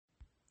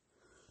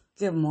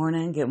Good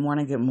morning, good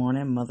morning, good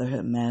morning,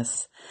 Motherhood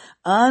Mess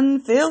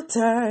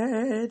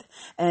Unfiltered.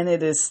 And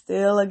it is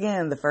still,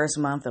 again, the first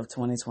month of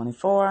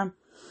 2024.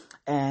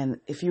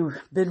 And if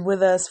you've been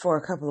with us for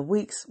a couple of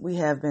weeks, we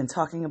have been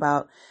talking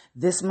about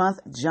this month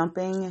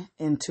jumping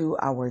into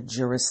our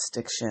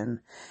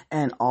jurisdiction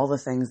and all the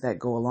things that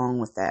go along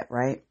with that,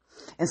 right?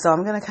 And so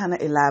I'm going to kind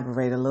of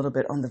elaborate a little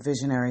bit on the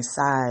visionary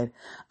side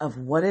of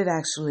what it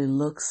actually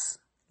looks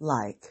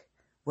like,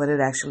 what it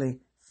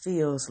actually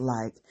feels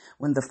like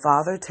when the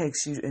Father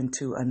takes you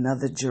into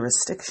another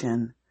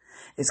jurisdiction.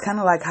 It's kind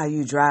of like how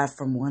you drive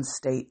from one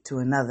state to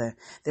another.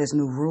 There's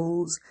new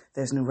rules,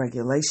 there's new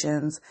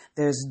regulations,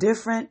 there's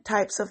different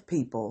types of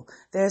people,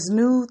 there's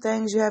new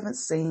things you haven't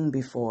seen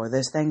before,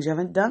 there's things you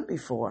haven't done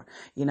before,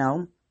 you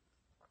know?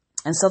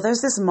 And so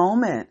there's this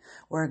moment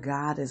where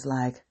God is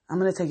like, I'm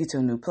going to take you to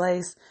a new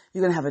place.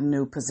 You're going to have a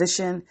new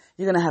position.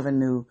 You're going to have a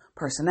new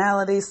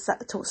personality,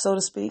 so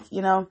to speak,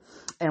 you know?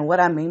 And what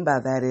I mean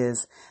by that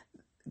is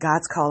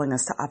God's calling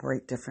us to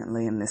operate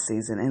differently in this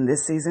season. In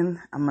this season,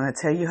 I'm going to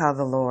tell you how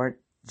the Lord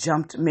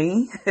jumped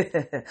me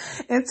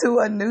into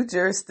a new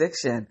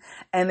jurisdiction.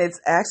 And it's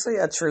actually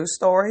a true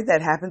story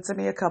that happened to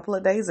me a couple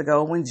of days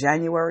ago when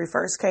January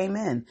 1st came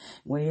in.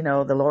 When,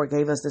 the Lord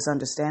gave us this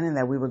understanding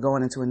that we were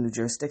going into a new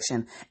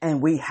jurisdiction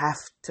and we have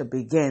to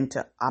begin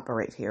to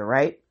operate here,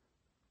 right?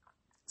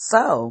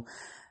 So,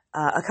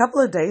 a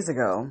couple of days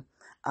ago,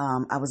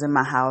 I was in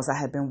my house. I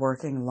had been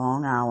working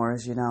long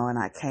hours, and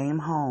I came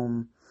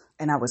home.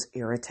 And I was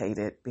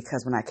irritated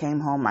because when I came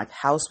home, my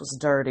house was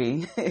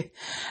dirty.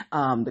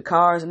 The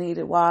cars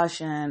needed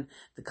washing.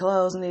 The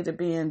clothes needed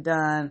being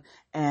done.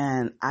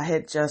 And I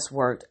had just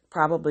worked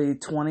probably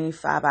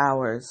 25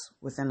 hours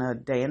within a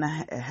day and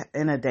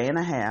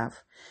a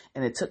half.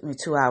 And it took me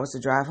 2 hours to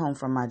drive home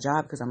from my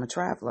job because I'm a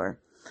traveler.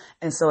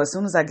 And so as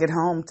soon as I get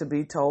home to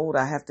be told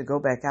I have to go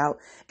back out,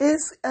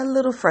 it's a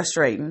little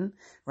frustrating,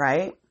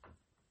 right?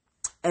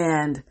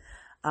 And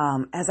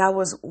as I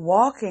was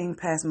walking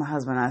past my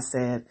husband, I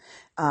said,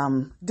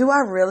 do I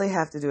really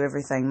have to do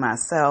everything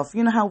myself?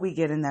 You know how we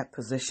get in that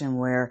position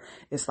where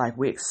it's like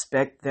we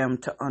expect them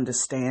to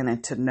understand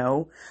and to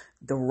know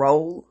the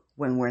role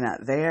when we're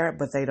not there,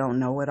 but they don't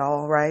know it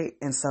all, right?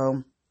 And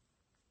so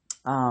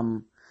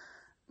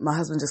my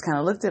husband just kind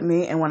of looked at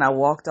me, and when I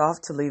walked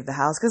off to leave the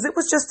house, because it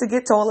was just to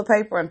get toilet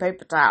paper and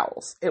paper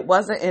towels. It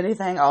wasn't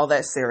anything all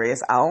that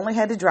serious. I only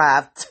had to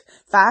drive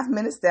 5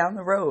 minutes down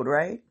the road,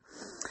 right?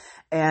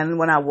 And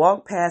when I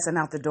walked past and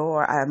out the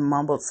door, I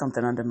mumbled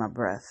something under my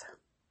breath.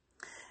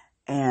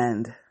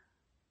 And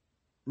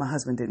my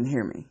husband didn't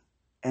hear me.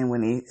 And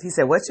when he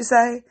said, "What'd you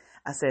say?"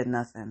 I said,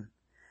 "Nothing.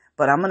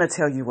 But I'm going to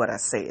tell you what I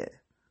said."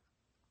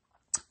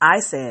 I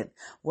said,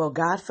 "Well,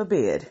 God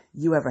forbid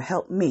you ever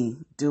help me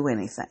do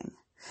anything."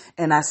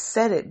 And I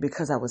said it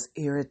because I was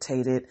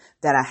irritated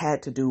that I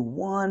had to do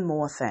one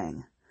more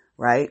thing,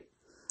 right?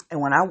 And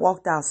when I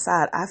walked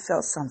outside, I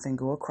felt something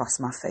go across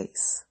my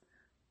face,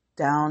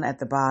 down at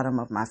the bottom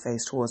of my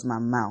face towards my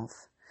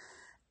mouth.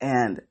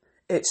 And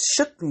it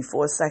shook me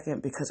for a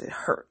second because it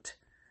hurt.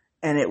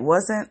 And it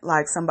wasn't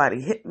like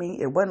somebody hit me.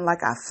 It wasn't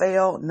like I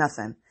fell,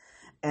 nothing.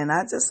 And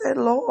I just said,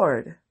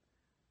 "Lord,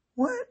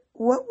 what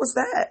was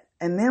that?"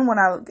 And then when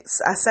I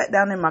sat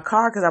down in my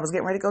car because I was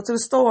getting ready to go to the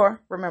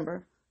store,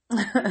 remember?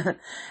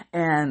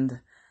 And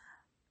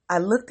I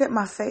looked at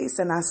my face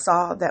and I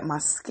saw that my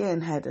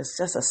skin had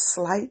just a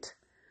slight,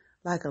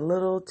 like a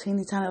little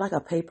teeny tiny, like a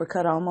paper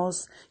cut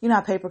almost. You know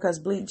how paper cuts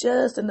bleed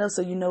just enough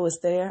so you know it's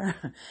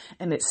there.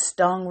 And it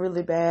stung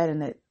really bad,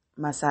 and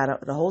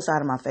the whole side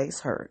of my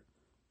face hurt.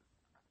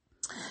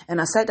 And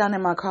I sat down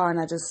in my car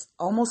and I just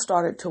almost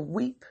started to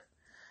weep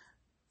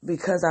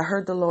because I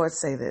heard the Lord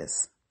say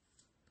this.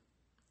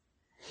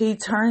 He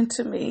turned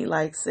to me,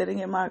 like sitting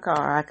in my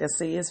car. I could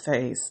see his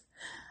face.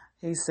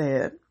 He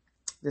said,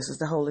 this is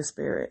the Holy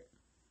Spirit.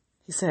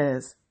 He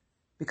says,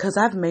 "Because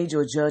I've made you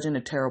a judge in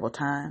a terrible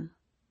time,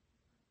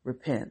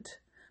 repent,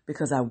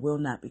 because I will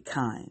not be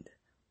kind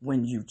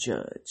when you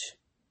judge."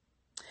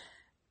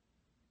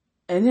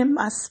 And in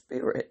my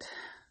spirit,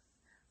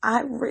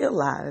 I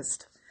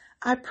realized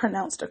I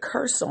pronounced a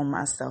curse on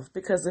myself,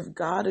 because if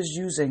God is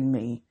using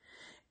me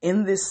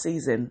in this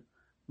season,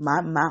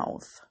 my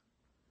mouth,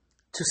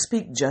 to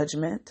speak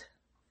judgment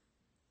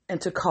and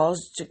to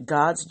cause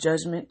God's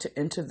judgment to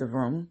enter the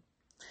room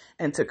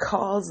and to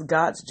cause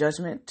God's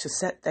judgment to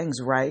set things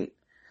right,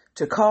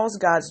 to cause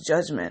God's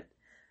judgment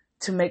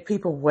to make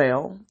people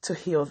well, to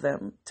heal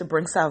them, to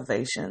bring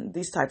salvation,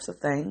 these types of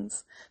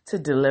things, to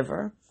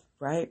deliver,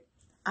 right?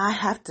 I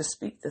have to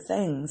speak the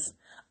things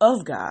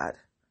of God.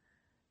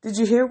 Did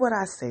you hear what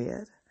I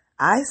said?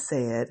 I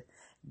said,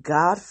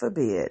 God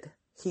forbid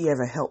he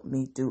ever help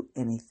me do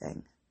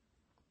anything.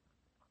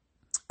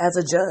 As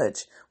a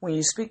judge, when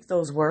you speak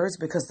those words,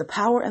 because the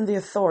power and the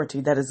authority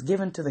that is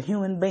given to the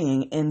human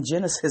being in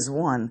Genesis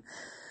 1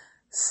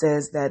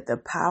 says that the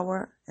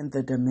power and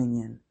the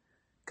dominion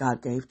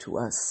God gave to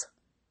us.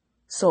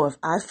 So if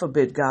I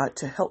forbid God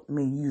to help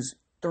me use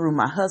through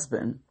my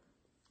husband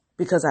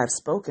because I've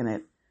spoken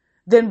it,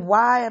 then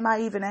why am I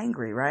even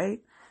angry,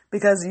 right?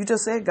 Because you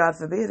just said God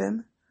forbid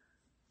him.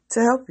 to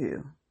help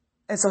you.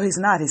 And so he's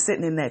not. He's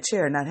sitting in that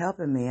chair, not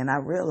helping me. And I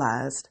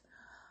realized,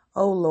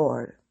 oh,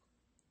 Lord,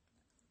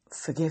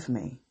 forgive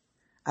me.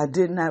 I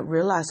did not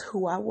realize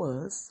who I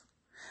was.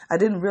 I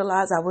didn't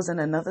realize I was in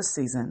another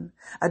season.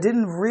 I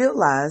didn't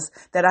realize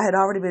that I had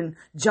already been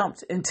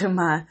jumped into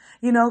my,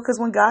 because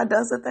when God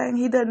does a thing,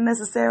 he doesn't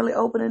necessarily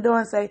open the door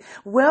and say,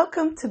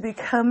 welcome to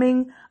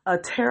becoming a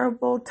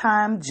terrible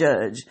time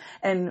judge.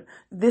 And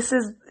this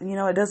is,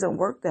 it doesn't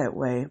work that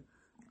way,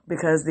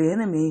 because the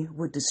enemy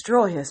would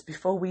destroy us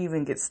before we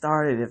even get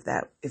started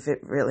if it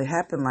really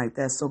happened like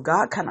that. So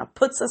God kind of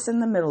puts us in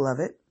the middle of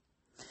it,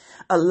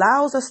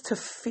 allows us to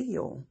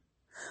feel,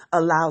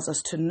 allows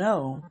us to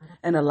know,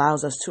 and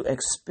allows us to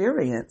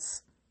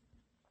experience.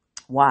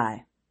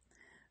 Why?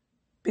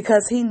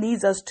 Because he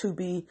needs us to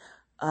be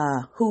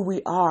who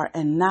we are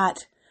and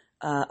not,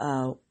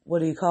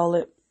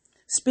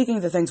 speaking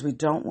the things we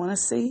don't want to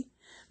see.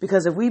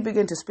 Because if we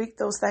begin to speak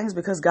those things,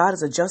 because God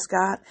is a just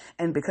God,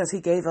 and because he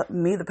gave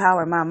me the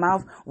power in my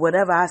mouth,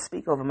 whatever I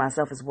speak over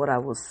myself is what I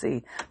will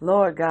see.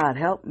 Lord God,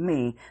 help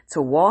me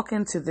to walk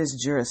into this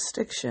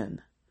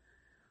jurisdiction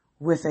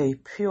with a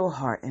pure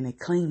heart and a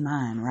clean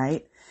mind,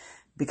 right?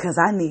 Because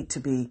I need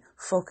to be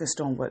focused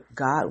on what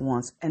God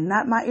wants and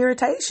not my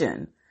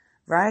irritation,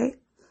 right?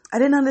 I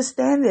didn't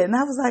understand it. And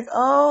I was like,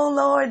 oh,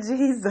 Lord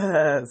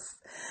Jesus,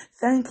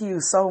 thank you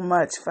so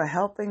much for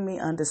helping me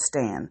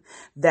understand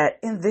that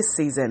in this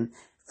season,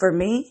 for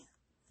me,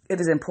 it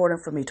is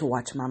important for me to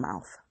watch my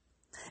mouth.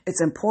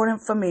 It's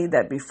important for me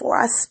that before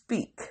I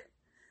speak,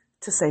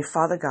 to say,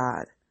 Father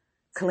God,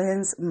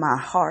 cleanse my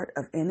heart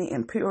of any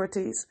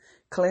impurities,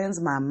 cleanse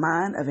my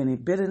mind of any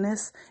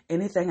bitterness,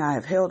 anything I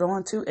have held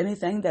on to,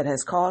 anything that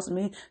has caused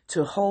me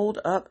to hold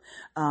up.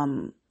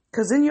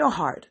 Because in your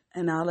heart,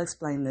 and I'll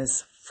explain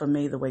this for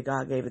me the way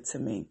God gave it to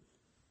me.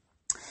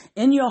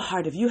 In your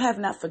heart, if you have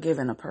not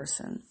forgiven a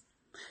person,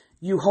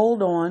 you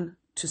hold on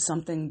to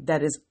something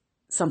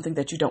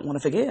that you don't want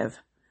to forgive.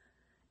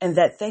 And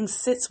that thing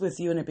sits with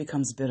you and it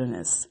becomes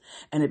bitterness.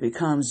 And it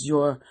becomes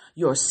your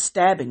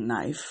stabbing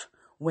knife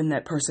when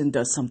that person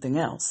does something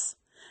else.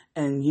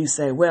 And you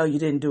say, well, you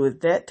didn't do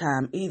it that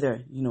time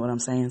either. You know what I'm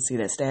saying? See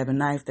that stabbing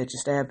knife that you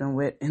stabbed them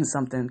with in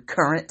something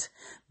current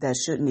that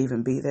shouldn't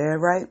even be there,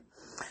 right?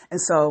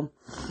 And so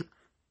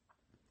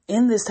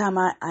in this time,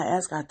 I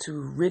ask God to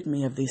rid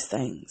me of these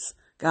things.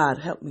 God,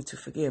 help me to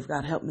forgive.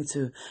 God, help me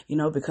to,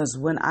 because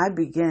when I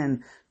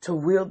begin to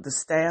wield the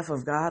staff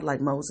of God like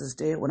Moses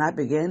did, when I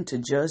begin to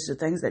judge the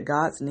things that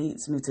God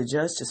needs me to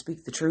judge, to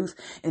speak the truth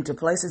into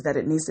places that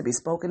it needs to be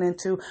spoken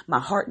into, my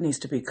heart needs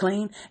to be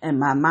clean and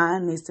my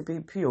mind needs to be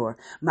pure.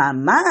 My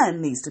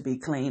mind needs to be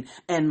clean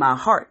and my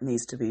heart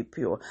needs to be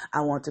pure.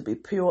 I want to be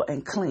pure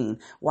and clean.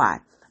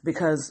 Why?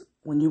 Because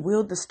when you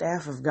wield the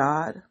staff of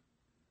God,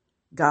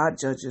 God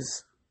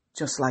judges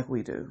just like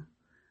we do.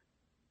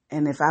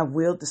 And if I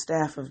wield the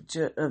staff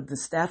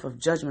of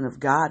judgment of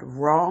God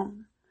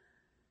wrong,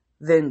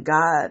 then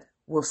God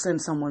will send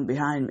someone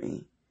behind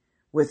me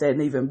with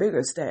an even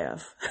bigger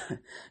staff,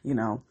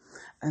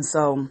 And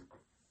so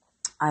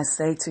I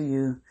say to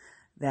you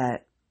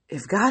that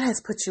if God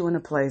has put you in a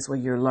place where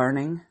you're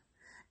learning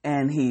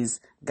and he's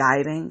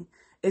guiding,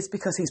 it's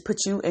because he's put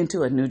you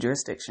into a new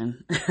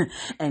jurisdiction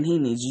and he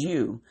needs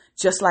you,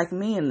 just like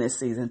me in this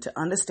season, to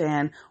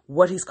understand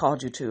what he's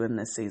called you to in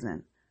this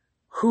season.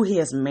 Who he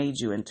has made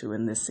you into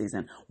in this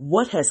season.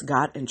 What has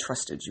God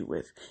entrusted you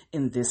with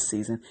in this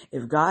season?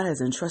 If God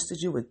has entrusted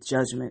you with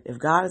judgment, if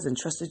God has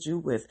entrusted you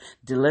with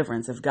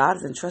deliverance, if God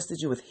has entrusted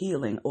you with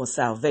healing or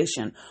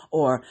salvation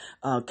or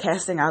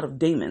casting out of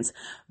demons,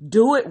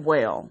 do it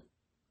well.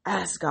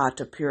 Ask God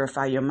to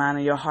purify your mind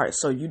and your heart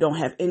so you don't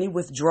have any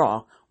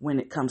withdrawal when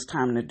it comes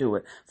time to do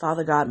it.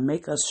 Father God,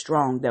 make us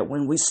strong that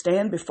when we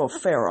stand before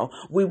Pharaoh,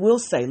 we will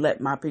say, let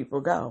my people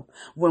go.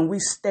 When we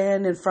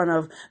stand in front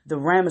of the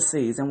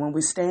Ramesses and when we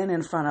stand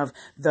in front of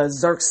the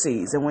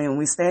Xerxes and when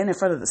we stand in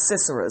front of the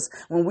Sisera's,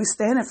 when we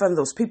stand in front of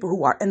those people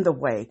who are in the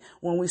way,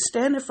 when we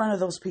stand in front of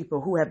those people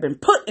who have been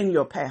put in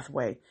your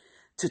pathway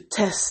to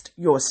test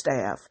your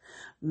staff,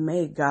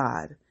 may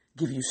God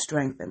give you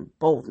strength and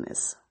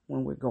boldness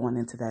when we're going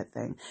into that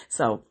thing.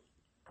 So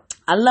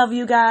I love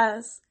you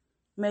guys.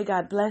 May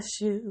God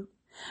bless you.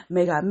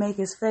 May God make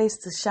his face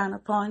to shine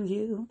upon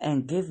you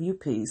and give you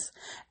peace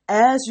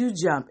as you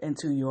jump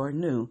into your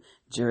new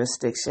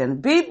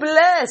jurisdiction. Be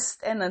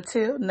blessed. And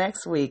until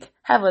next week,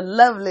 have a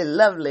lovely,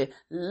 lovely,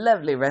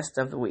 lovely rest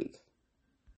of the week.